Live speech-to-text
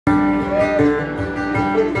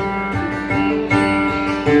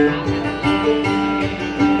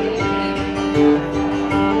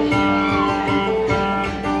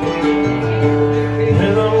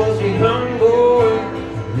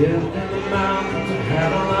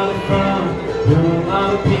Knew a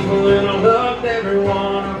lot of people and I loved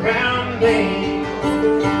everyone around me.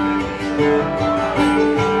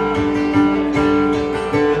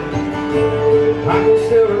 I can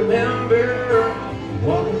still remember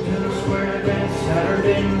walking to the square that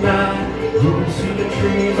Saturday night. You can see the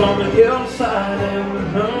trees on the hillside and the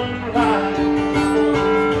moonlight.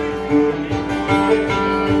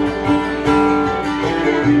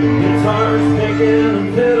 Guitars picking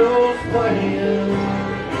and fiddles playing.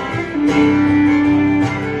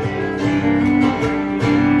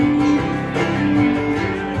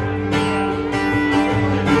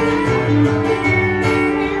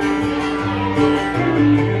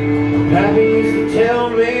 Pappy used to tell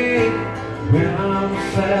me when I was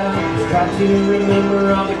sad, just try to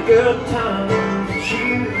remember all the good times that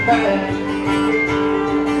you've had.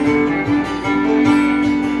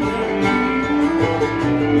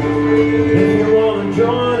 If you want to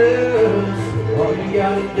join us, all you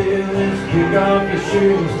gotta do is kick off your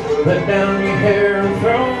shoes, let down your hair and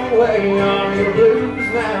throw away all your blues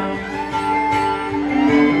now.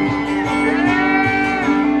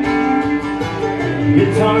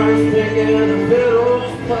 Guitars picking and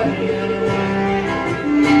fiddles playing.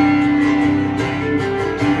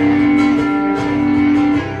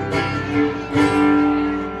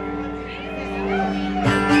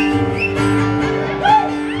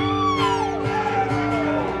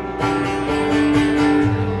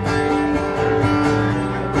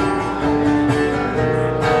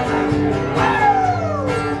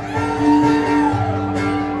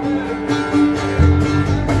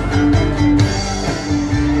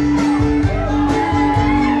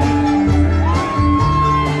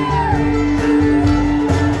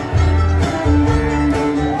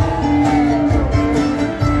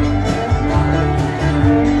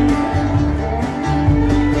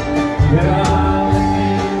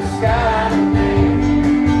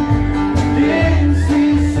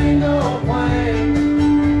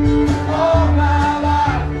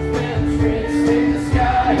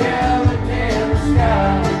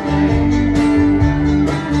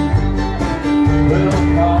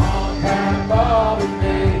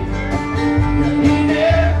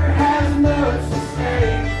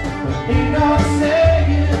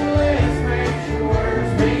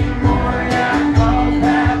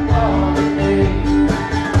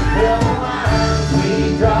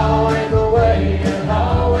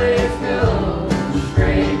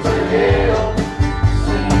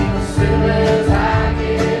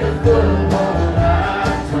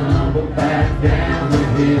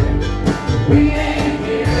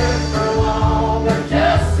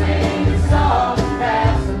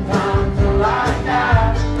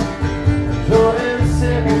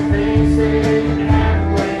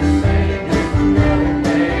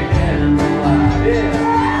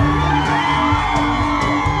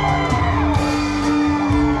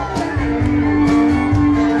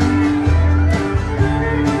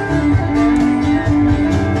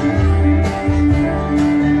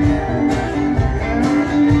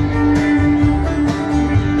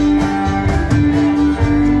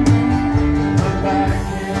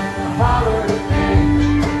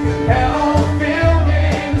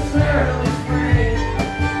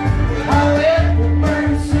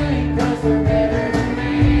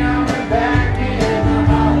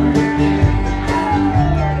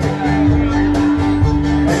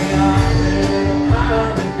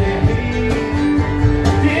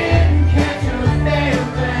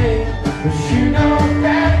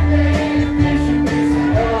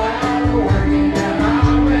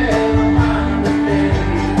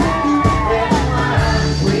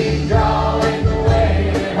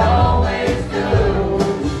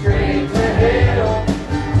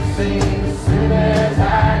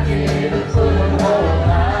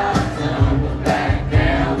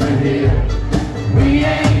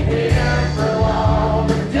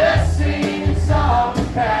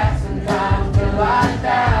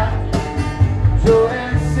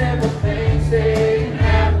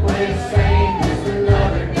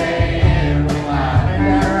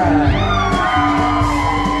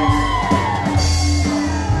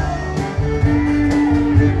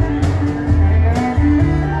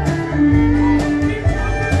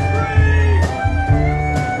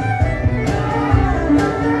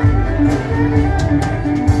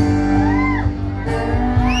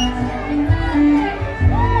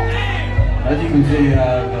 As you can see,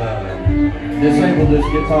 I've disabled this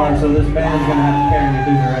guitar, so this band's going to have to carry me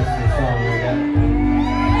through the rest of the song.